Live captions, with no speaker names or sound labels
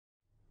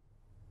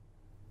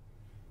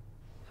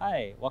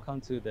Hi,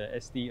 welcome to the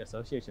SD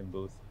Association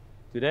booth.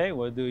 Today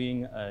we're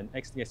doing an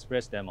XD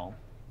Express demo.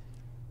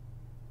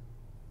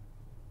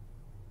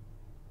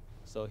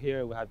 So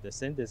here we have the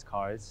SanDisk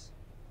cards.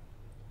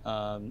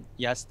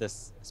 Yes, the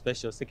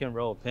special second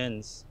row of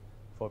pins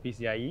for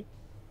PCIe.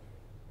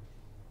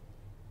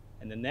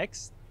 And the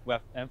next we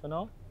have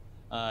Amphenol.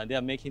 They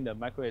are making the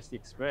micro SD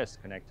Express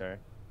connector.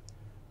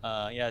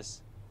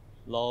 Yes,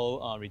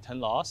 low return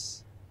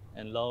loss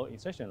and low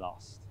insertion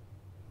loss.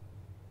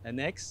 And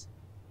next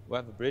we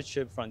have a bridge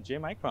chip from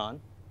JMicron.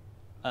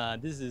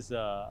 This is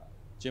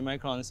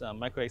JMicron's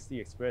micro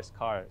SD Express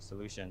card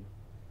solution.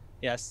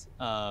 Yes,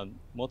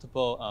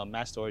 multiple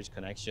mass storage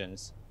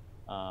connections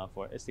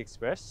for SD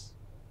Express,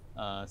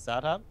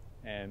 SATA,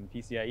 and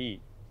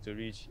PCIe to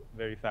reach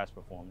very fast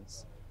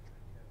performance.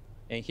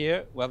 And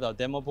here we have our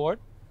demo board.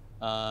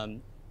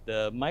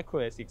 The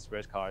micro SD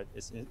Express card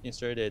is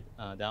inserted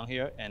down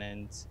here, and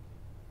then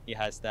it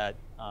has that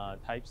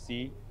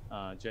Type-C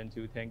Gen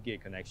 2 10 gig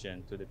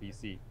connection to the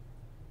PC.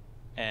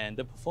 And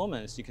the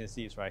performance you can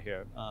see is right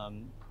here.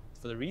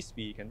 For the read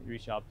speed, you can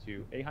reach up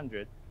to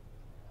 800,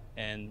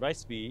 and write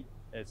speed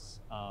is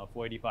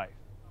 485.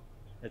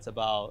 It's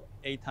about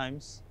 8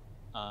 times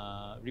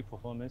read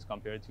performance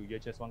compared to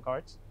UHS-1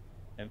 cards,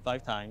 and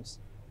 5 times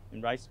in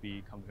write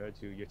speed compared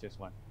to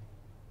UHS-1.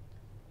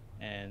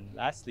 And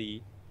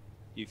lastly,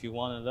 if you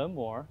want to learn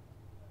more,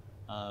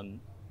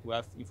 we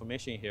have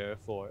information here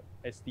for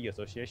SD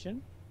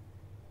Association,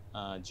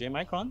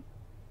 JMicron,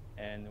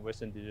 and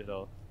Western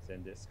Digital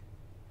SanDisk.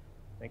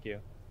 Thank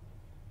you.